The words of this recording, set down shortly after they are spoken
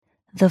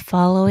The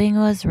following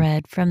was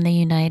read from the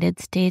United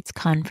States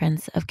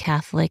Conference of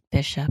Catholic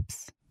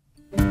Bishops.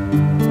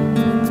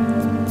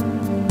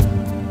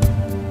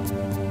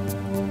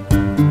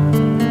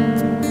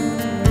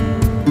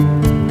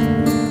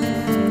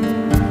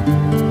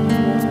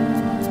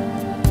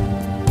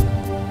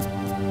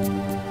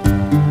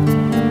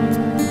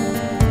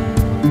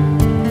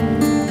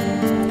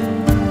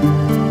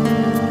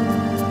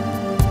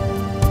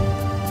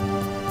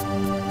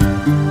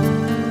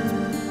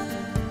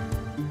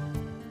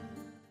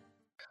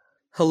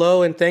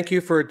 Hello, and thank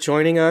you for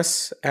joining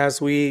us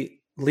as we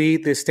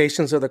lead the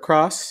Stations of the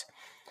Cross.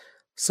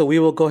 So we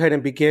will go ahead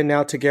and begin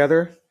now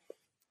together.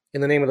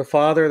 In the name of the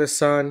Father, the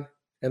Son,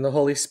 and the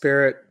Holy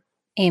Spirit.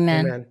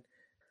 Amen. Amen.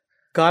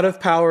 God of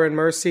power and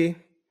mercy,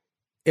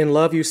 in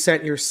love you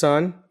sent your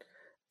Son,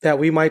 that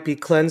we might be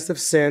cleansed of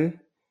sin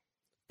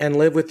and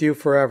live with you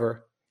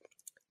forever.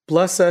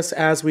 Bless us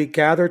as we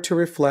gather to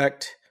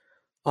reflect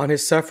on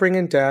his suffering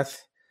and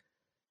death,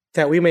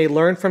 that we may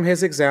learn from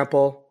his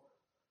example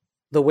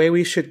the way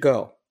we should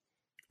go.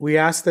 We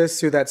ask this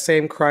through that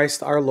same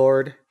Christ our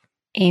Lord.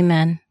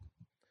 Amen.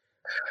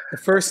 The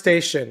first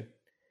station,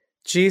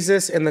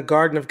 Jesus in the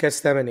Garden of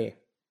Gethsemane.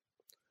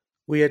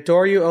 We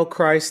adore you, O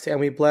Christ, and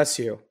we bless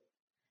you.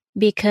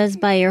 Because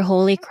by your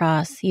holy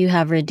cross you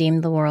have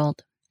redeemed the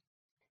world.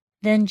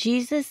 Then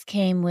Jesus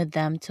came with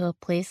them to a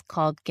place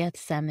called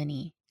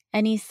Gethsemane,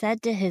 and he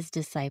said to his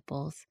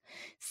disciples,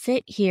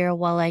 "Sit here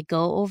while I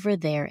go over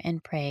there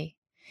and pray."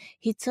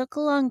 He took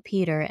along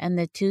Peter and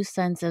the two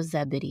sons of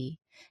Zebedee,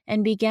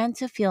 and began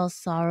to feel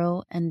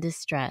sorrow and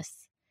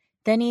distress.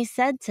 Then he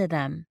said to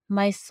them,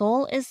 "My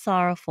soul is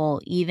sorrowful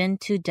even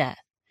to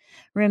death.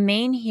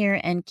 Remain here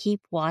and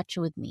keep watch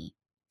with me."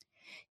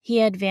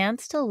 He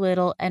advanced a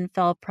little and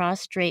fell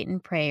prostrate in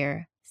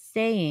prayer,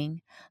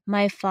 saying,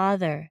 "My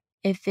Father,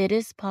 if it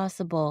is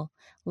possible,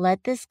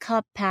 let this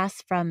cup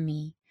pass from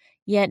me,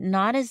 yet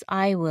not as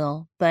I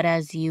will, but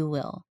as you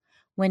will."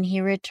 When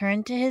he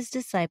returned to his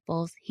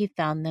disciples, he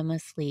found them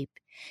asleep.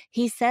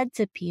 He said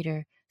to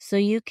Peter, "So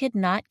you could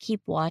not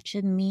keep watch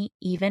with me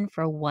even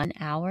for 1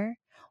 hour?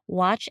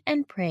 Watch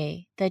and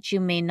pray that you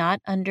may not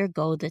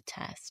undergo the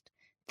test.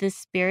 The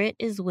spirit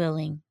is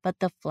willing, but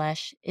the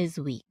flesh is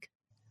weak."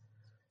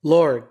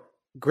 Lord,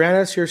 grant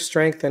us your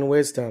strength and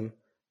wisdom,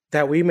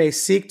 that we may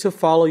seek to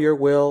follow your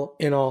will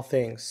in all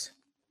things.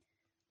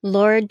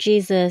 Lord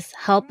Jesus,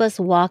 help us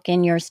walk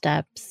in your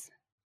steps.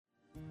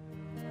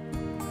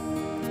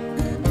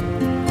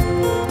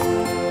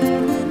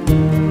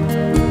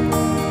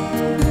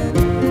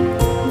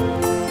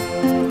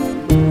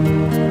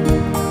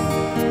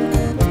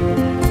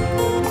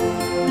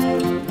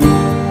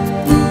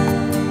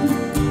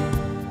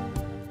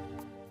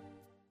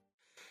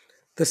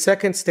 The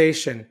second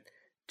station,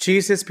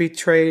 Jesus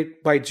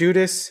betrayed by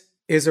Judas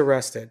is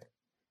arrested.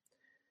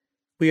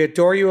 We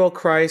adore you, O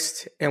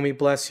Christ, and we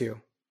bless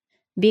you.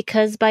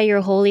 Because by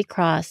your holy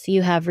cross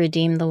you have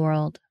redeemed the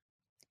world.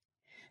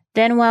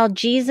 Then while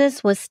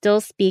Jesus was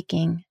still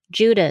speaking,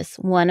 Judas,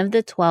 one of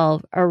the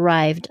 12,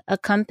 arrived,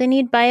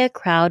 accompanied by a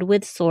crowd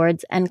with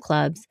swords and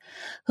clubs,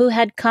 who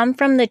had come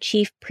from the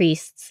chief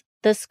priests,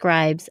 the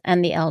scribes,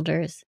 and the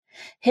elders.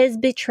 His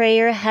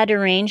betrayer had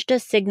arranged a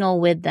signal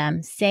with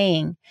them,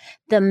 saying,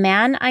 "The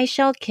man I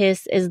shall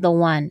kiss is the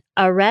one.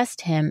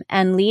 Arrest him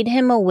and lead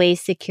him away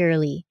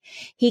securely."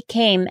 He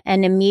came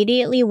and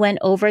immediately went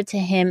over to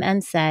him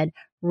and said,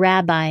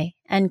 "Rabbi,"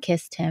 and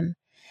kissed him.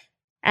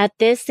 At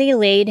this they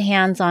laid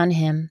hands on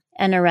him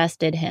and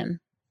arrested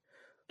him.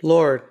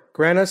 Lord,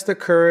 grant us the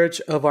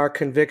courage of our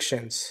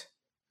convictions,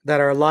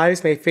 that our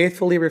lives may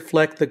faithfully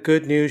reflect the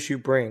good news you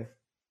bring.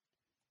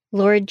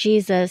 Lord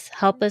Jesus,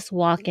 help us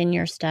walk in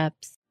your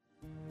steps.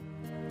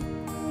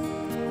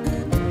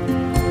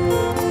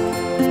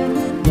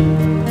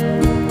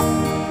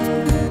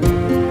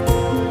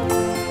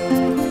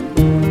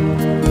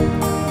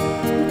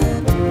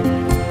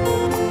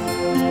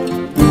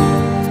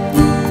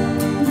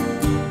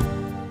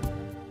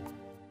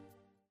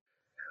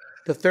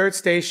 The third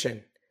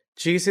station,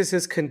 Jesus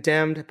is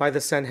condemned by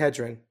the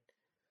Sanhedrin.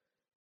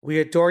 We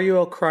adore you,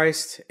 O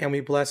Christ, and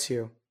we bless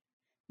you.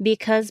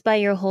 Because by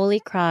your holy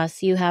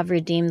cross you have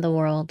redeemed the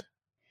world.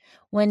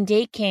 When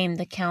day came,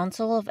 the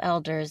council of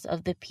elders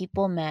of the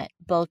people met,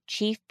 both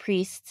chief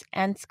priests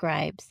and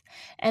scribes,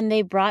 and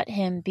they brought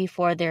him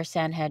before their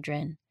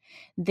Sanhedrin.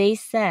 They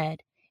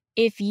said,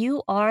 "If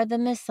you are the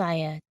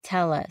Messiah,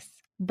 tell us."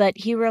 But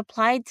he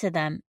replied to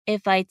them,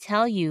 "If I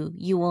tell you,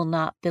 you will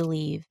not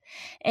believe,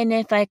 and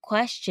if I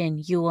question,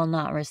 you will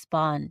not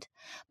respond.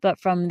 But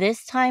from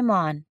this time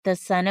on, the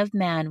Son of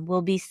Man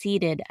will be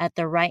seated at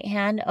the right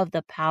hand of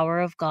the power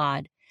of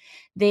God."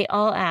 They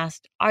all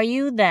asked, "Are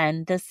you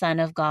then the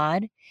Son of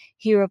God?"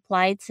 He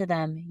replied to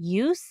them,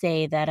 "You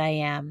say that I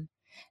am."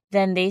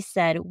 Then they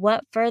said,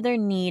 "What further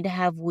need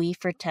have we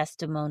for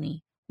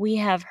testimony? We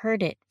have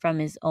heard it from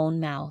his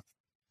own mouth."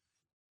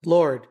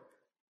 Lord,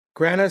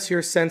 grant us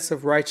your sense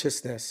of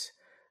righteousness,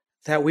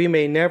 that we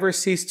may never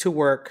cease to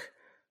work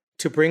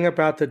to bring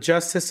about the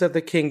justice of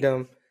the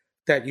kingdom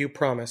that you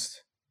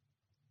promised.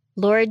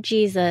 Lord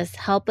Jesus,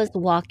 help us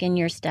walk in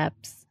your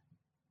steps.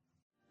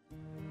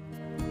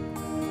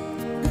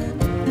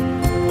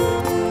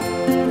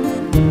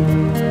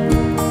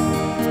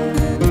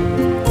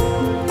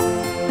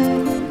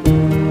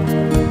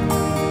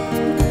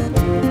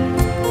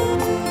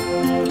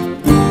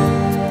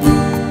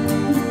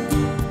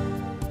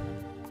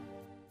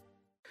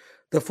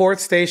 The fourth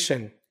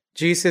station,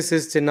 Jesus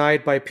is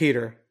denied by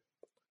Peter.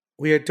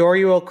 We adore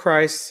you, O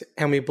Christ,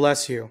 and we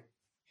bless you.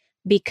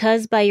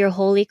 Because by your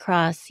holy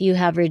cross you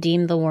have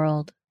redeemed the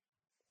world.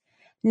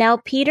 Now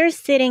Peter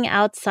sitting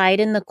outside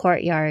in the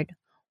courtyard,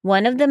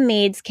 one of the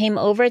maids came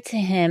over to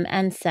him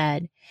and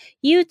said,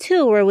 "You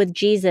too were with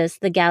Jesus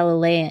the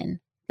Galilean."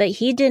 But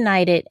he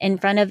denied it in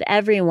front of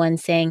everyone,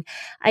 saying,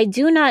 "I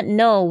do not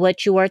know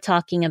what you are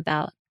talking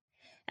about."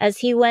 As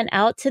he went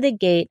out to the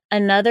gate,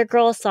 another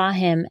girl saw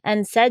him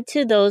and said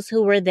to those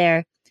who were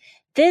there,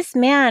 "This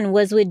man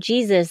was with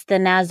Jesus the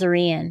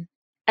Nazarene."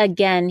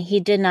 Again, he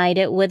denied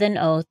it with an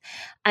oath,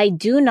 "I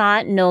do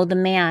not know the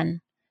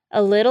man."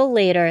 A little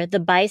later, the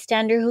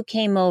bystander who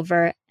came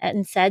over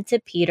and said to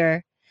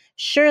Peter,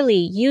 "Surely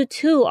you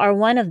too are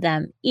one of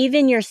them.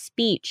 Even your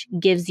speech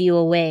gives you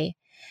away."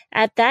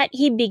 At that,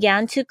 he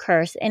began to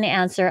curse and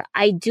answer,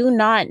 "I do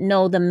not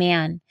know the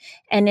man."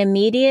 And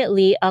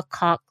immediately a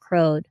cock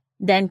crowed.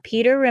 Then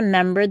Peter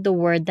remembered the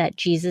word that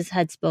Jesus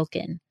had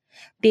spoken.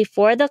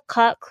 "Before the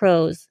cock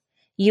crows,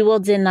 you will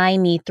deny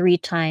me 3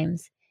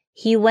 times."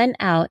 He went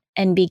out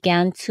and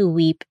began to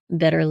weep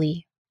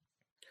bitterly.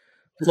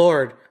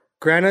 Lord,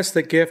 grant us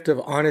the gift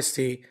of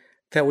honesty,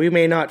 that we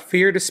may not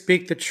fear to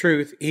speak the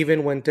truth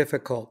even when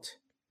difficult.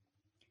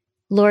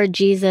 Lord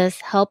Jesus,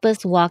 help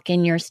us walk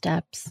in your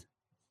steps.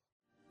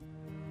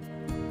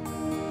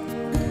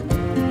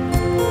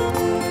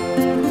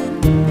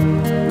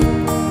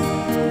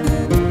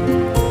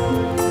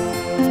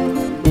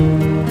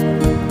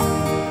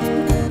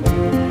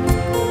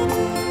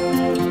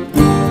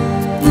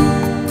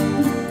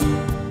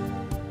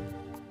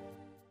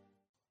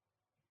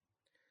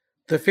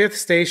 The fifth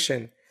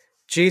station,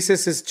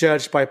 Jesus is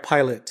judged by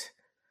Pilate.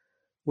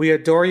 We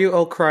adore you,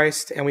 O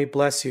Christ, and we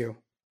bless you.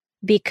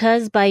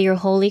 Because by your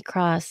holy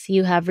cross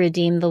you have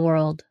redeemed the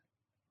world.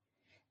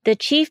 The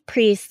chief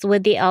priests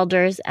with the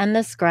elders and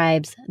the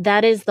scribes,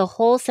 that is the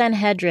whole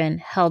Sanhedrin,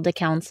 held a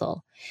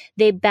council.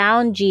 They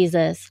bound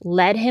Jesus,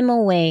 led him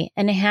away,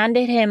 and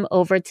handed him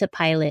over to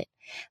Pilate.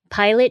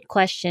 Pilate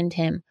questioned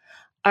him,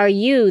 "Are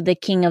you the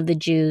king of the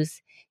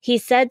Jews?" He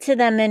said to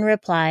them in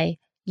reply,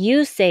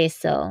 "You say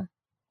so."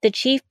 The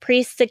chief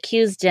priests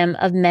accused him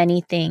of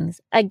many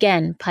things.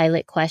 Again,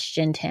 Pilate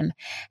questioned him,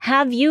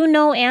 "Have you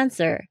no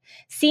answer?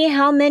 See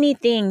how many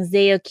things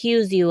they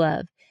accuse you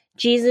of."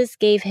 Jesus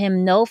gave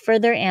him no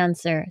further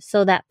answer,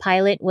 so that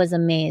Pilate was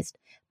amazed.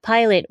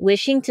 Pilate,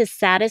 wishing to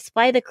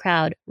satisfy the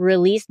crowd,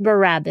 released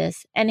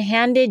Barabbas and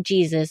handed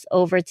Jesus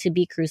over to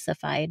be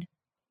crucified.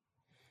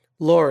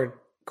 Lord,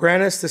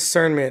 grant us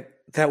discernment,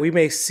 that we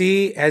may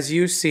see as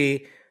you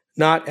see,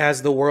 not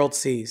as the world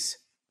sees.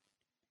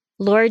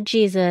 Lord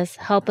Jesus,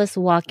 help us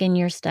walk in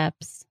your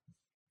steps.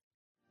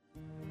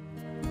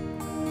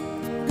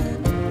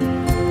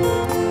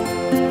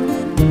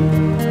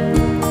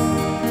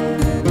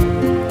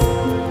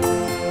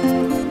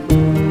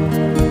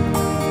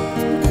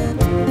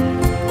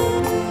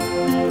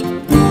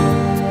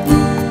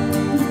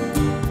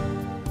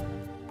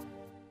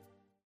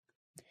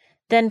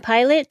 Then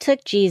Pilate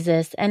took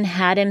Jesus and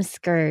had him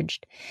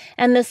scourged.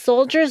 And the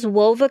soldiers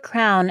wove a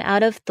crown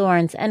out of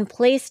thorns and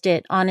placed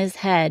it on his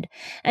head,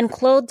 and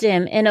clothed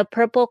him in a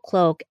purple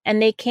cloak.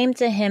 And they came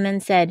to him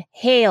and said,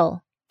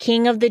 "Hail,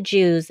 King of the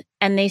Jews!"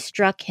 And they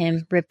struck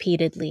him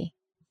repeatedly.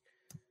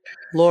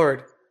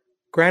 Lord,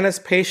 grant us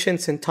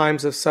patience in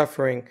times of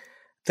suffering,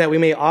 that we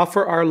may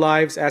offer our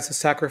lives as a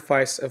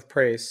sacrifice of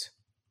praise.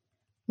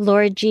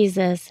 Lord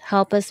Jesus,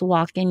 help us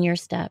walk in your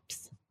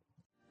steps.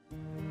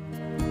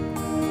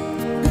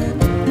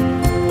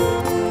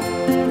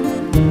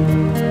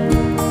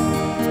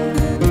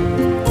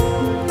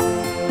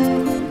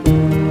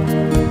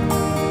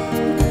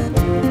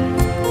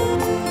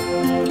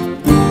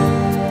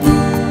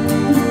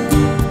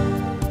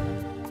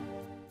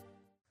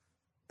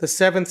 The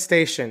seventh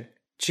station,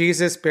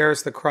 Jesus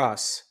bears the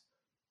cross.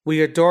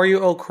 We adore you,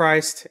 O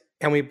Christ,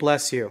 and we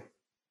bless you.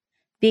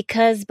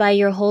 Because by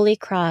your holy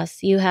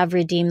cross you have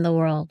redeemed the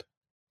world.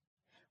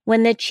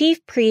 When the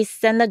chief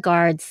priests and the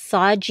guards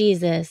saw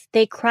Jesus,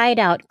 they cried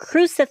out,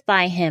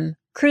 "Crucify him!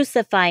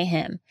 Crucify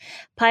him!"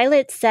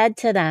 Pilate said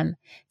to them,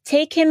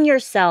 "Take him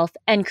yourself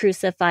and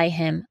crucify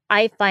him.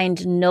 I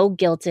find no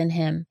guilt in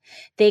him."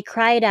 They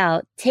cried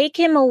out, take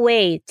him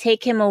away,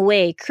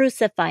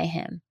 crucify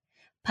him."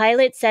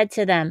 Pilate said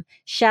to them,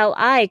 "Shall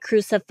I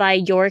crucify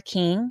your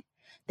king?"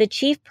 The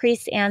chief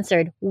priests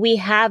answered, "We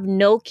have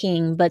no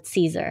king but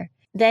Caesar."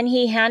 Then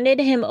he handed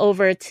him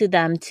over to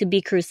them to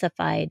be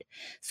crucified.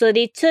 So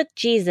they took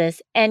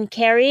Jesus, and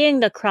carrying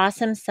the cross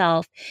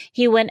himself,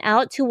 he went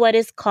out to what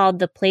is called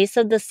the place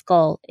of the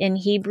skull, in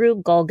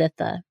Hebrew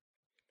Golgotha.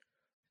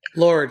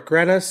 Lord,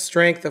 grant us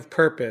strength of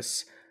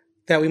purpose,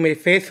 that we may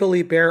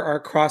faithfully bear our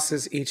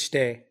crosses each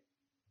day.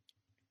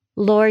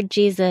 Lord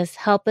Jesus,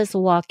 help us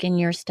walk in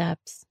your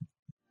steps.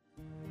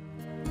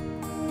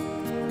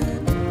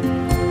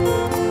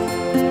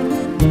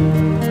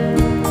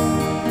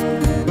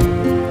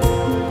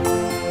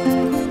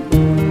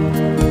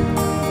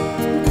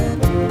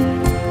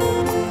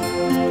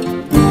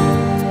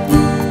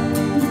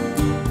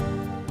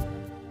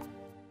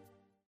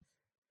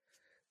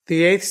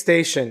 The eighth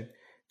station,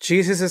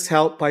 Jesus is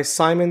helped by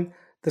Simon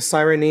the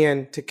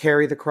Cyrenian to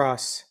carry the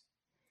cross.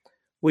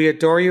 We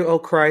adore you, O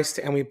Christ,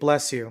 and we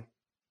bless you.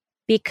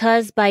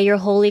 Because by your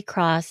holy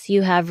cross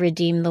you have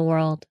redeemed the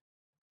world.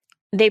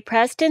 They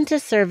pressed into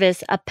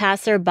service a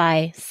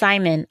passer-by,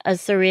 Simon, a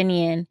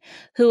Cyrenian,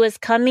 who was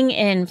coming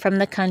in from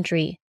the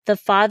country, the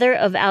father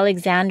of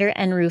Alexander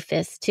and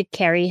Rufus, to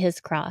carry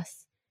his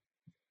cross.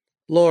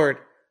 Lord,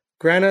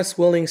 grant us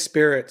willing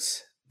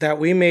spirits, that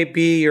we may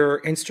be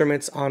your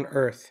instruments on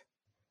earth.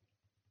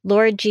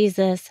 Lord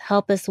Jesus,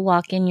 help us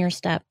walk in your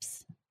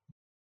steps.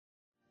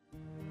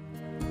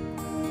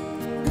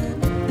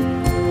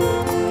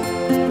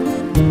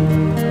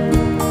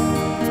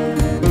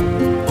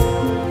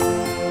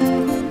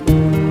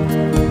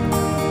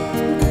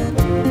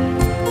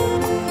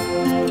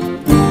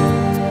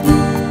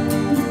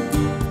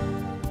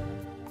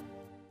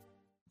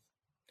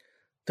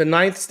 The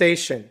ninth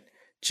station,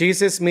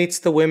 Jesus meets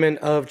the women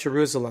of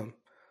Jerusalem.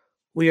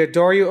 We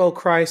adore you, O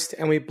Christ,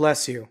 and we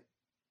bless you.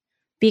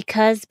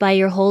 Because by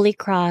your holy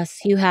cross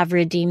you have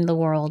redeemed the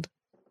world.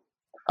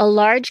 A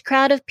large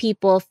crowd of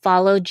people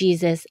followed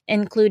Jesus,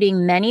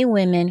 including many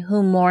women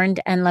who mourned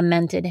and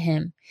lamented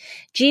him.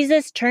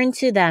 Jesus turned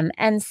to them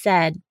and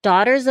said,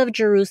 "Daughters of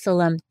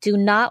Jerusalem, do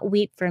not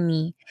weep for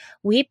me.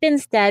 Weep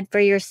instead for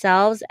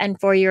yourselves and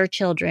for your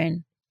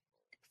children.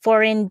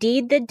 For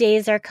indeed the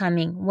days are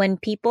coming when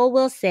people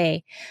will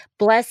say,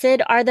 'Blessed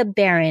are the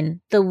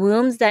barren, the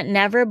wombs that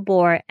never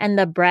bore, and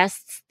the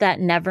breasts that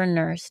never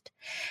nursed.'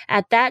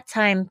 At that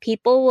time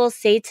people will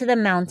say to the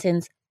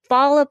mountains,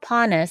 'Fall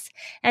upon us,'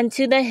 and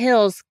to the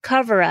hills,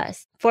 'Cover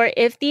us.' For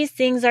if these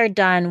things are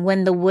done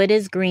when the wood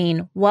is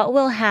green, what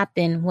will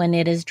happen when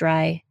it is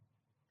dry?"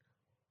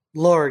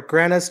 Lord,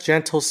 grant us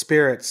gentle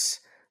spirits,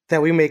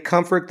 that we may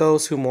comfort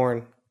those who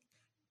mourn.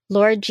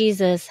 Lord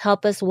Jesus,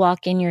 help us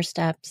walk in your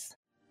steps.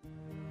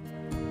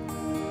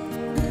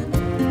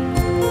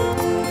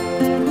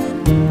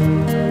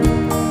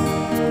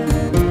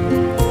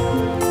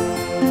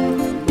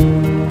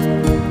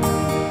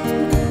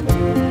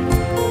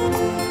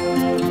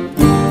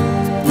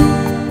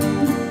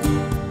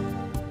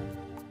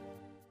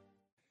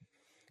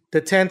 The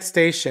tenth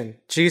station,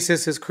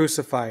 Jesus is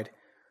crucified.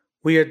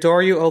 We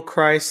adore you, O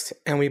Christ,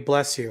 and we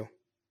bless you.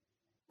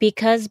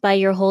 Because by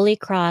your holy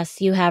cross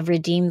you have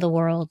redeemed the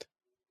world.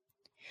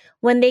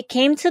 When they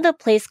came to the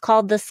place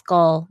called the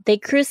Skull, they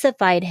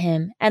crucified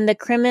him, and the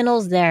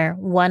criminals there,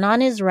 one on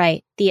his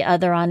right, the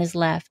other on his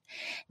left.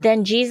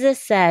 Then Jesus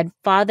said,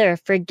 "Father,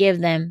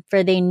 forgive them,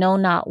 for they know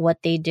not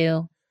what they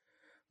do."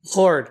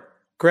 Lord,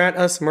 grant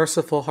us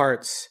merciful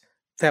hearts,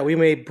 that we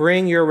may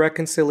bring your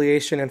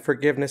reconciliation and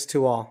forgiveness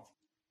to all.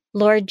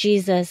 Lord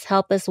Jesus,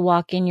 help us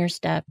walk in your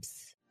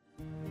steps.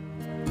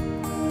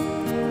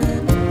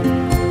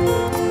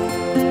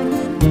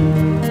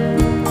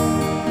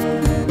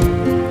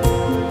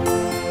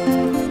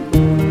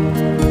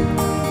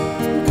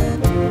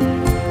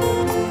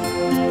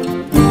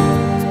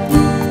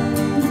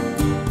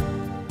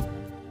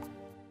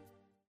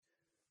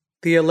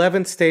 The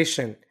 11th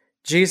station,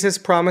 Jesus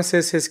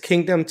promises his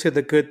kingdom to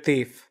the good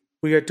thief.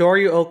 We adore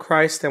you, O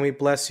Christ, and we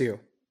bless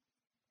you.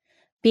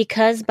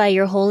 Because by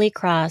your holy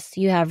cross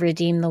you have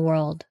redeemed the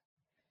world.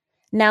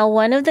 Now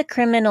one of the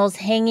criminals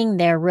hanging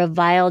there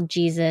reviled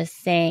Jesus,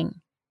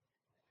 saying,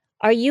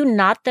 "Are you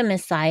not the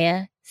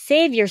Messiah?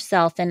 Save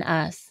yourself and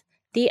us."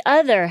 The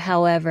other,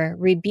 however,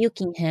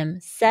 rebuking him,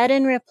 said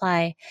in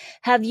reply,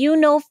 "Have you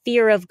no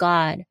fear of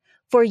God?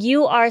 For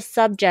you are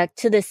subject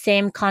to the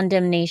same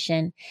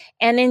condemnation.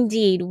 And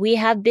indeed, we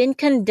have been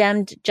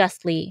condemned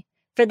justly.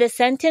 For the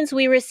sentence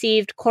we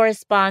received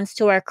corresponds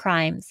to our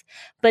crimes.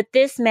 But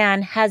this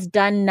man has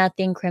done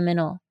nothing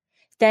criminal."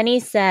 Then he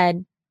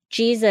said,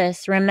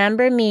 "Jesus,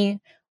 remember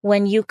me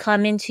when you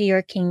come into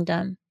your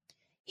kingdom."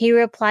 He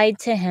replied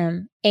to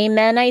him,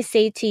 "Amen, I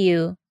say to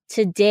you,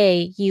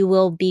 today you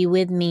will be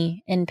with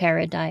me in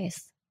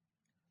paradise."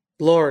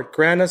 Lord,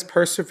 grant us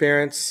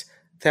perseverance,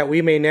 that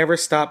we may never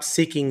stop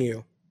seeking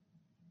you.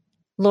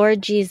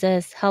 Lord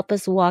Jesus, help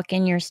us walk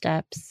in your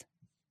steps.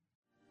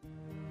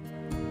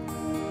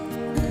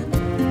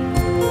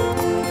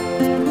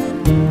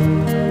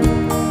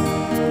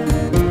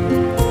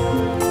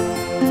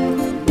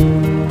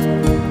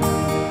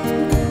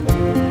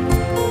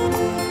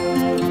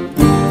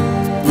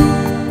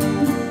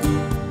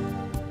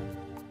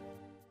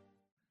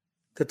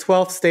 The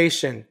 12th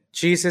station,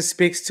 Jesus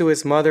speaks to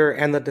his mother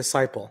and the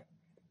disciple.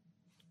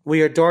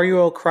 We adore you,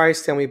 O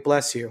Christ, and we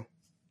bless you.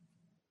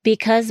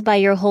 Because by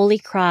your holy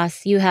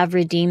cross you have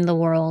redeemed the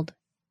world.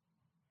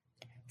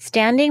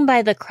 Standing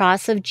by the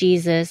cross of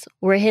Jesus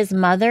were his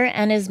mother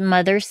and his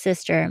mother's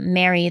sister,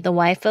 Mary, the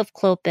wife of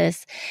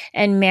Clopas,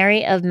 and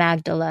Mary of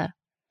Magdala.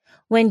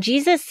 When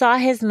Jesus saw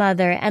his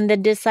mother and the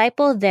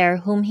disciple there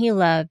whom he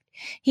loved,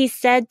 he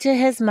said to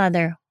his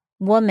mother,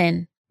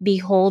 "Woman,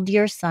 behold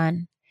your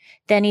son."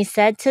 Then he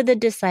said to the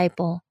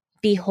disciple,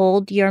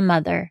 "Behold your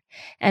mother."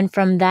 And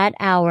from that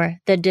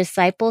hour the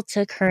disciple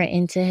took her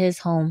into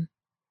his home.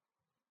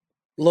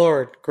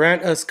 Lord,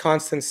 grant us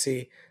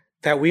constancy,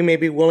 that we may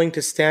be willing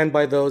to stand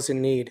by those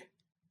in need.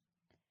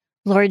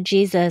 Lord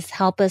Jesus,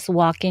 help us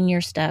walk in your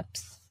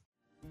steps.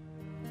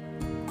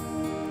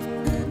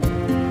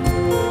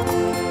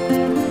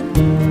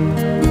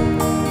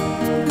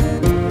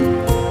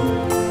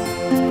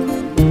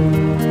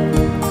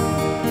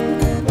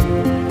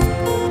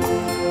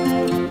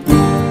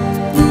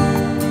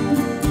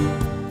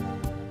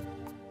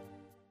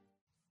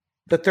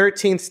 The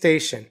 13th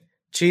station,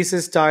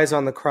 Jesus dies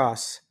on the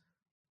cross.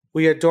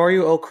 We adore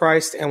you, O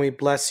Christ, and we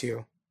bless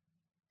you.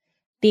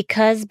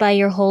 Because by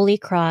your holy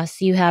cross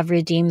you have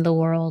redeemed the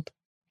world.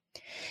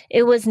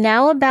 It was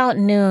now about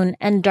noon,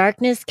 and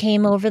darkness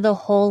came over the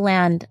whole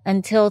land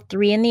until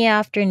 3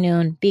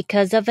 p.m.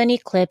 because of an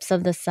eclipse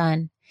of the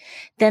sun.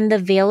 Then the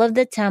veil of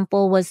the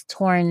temple was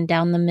torn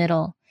down the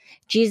middle.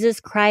 Jesus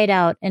cried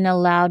out in a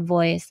loud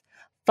voice,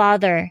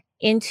 "Father,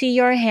 into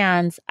your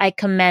hands I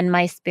commend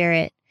my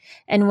spirit."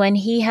 And when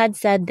he had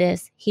said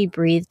this, he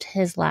breathed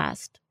his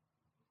last.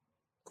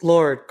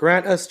 Lord,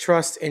 grant us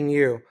trust in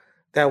you,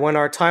 that when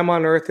our time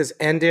on earth is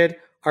ended,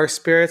 our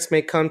spirits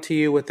may come to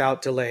you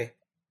without delay.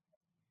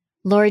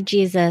 Lord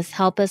Jesus,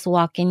 help us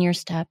walk in your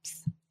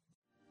steps.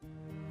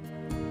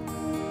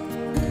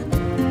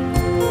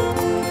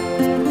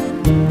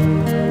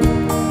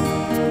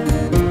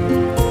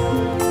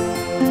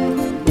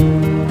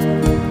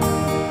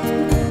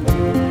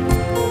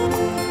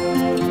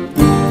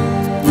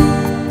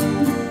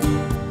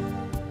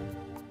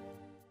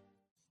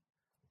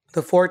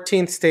 The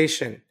 14th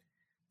station,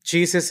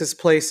 Jesus is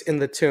placed in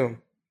the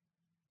tomb.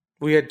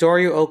 We adore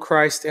you, O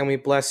Christ, and we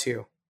bless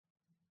you.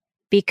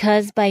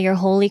 Because by your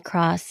holy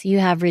cross you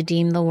have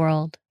redeemed the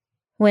world.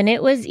 When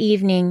it was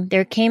evening,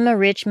 there came a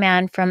rich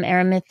man from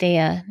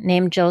Arimathea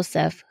named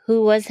Joseph,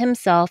 who was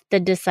himself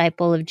the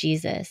disciple of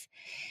Jesus.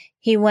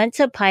 He went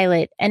to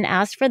Pilate and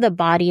asked for the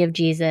body of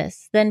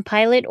Jesus. Then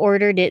Pilate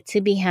ordered it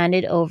to be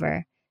handed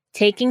over.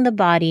 Taking the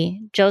body,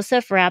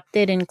 Joseph wrapped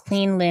it in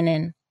clean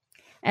linen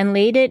and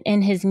laid it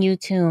in his new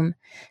tomb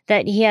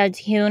that he had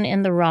hewn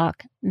in the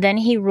rock. Then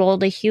he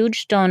rolled a huge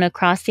stone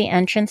across the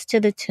entrance to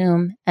the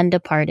tomb and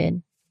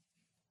departed.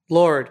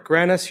 Lord,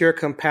 grant us your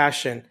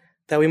compassion,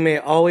 that we may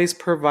always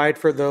provide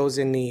for those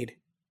in need.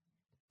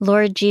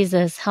 Lord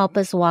Jesus, help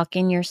us walk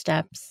in your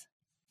steps.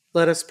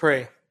 Let us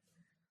pray.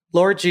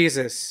 Lord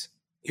Jesus,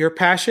 your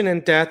passion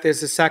and death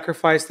is the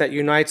sacrifice that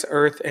unites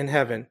earth and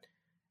heaven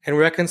and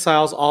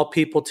reconciles all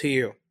people to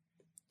you.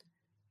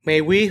 May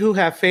we who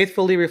have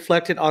faithfully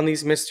reflected on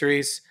these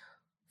mysteries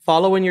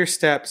follow in your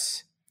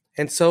steps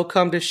and so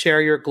come to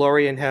share your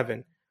glory in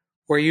heaven,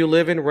 where you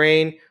live and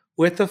reign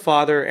with the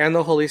Father and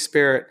the Holy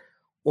Spirit,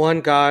 one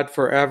God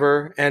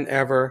forever and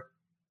ever.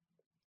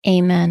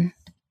 Amen.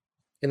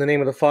 In the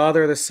name of the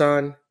Father, the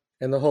Son,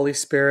 and the Holy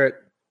Spirit.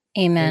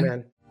 Amen.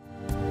 Amen.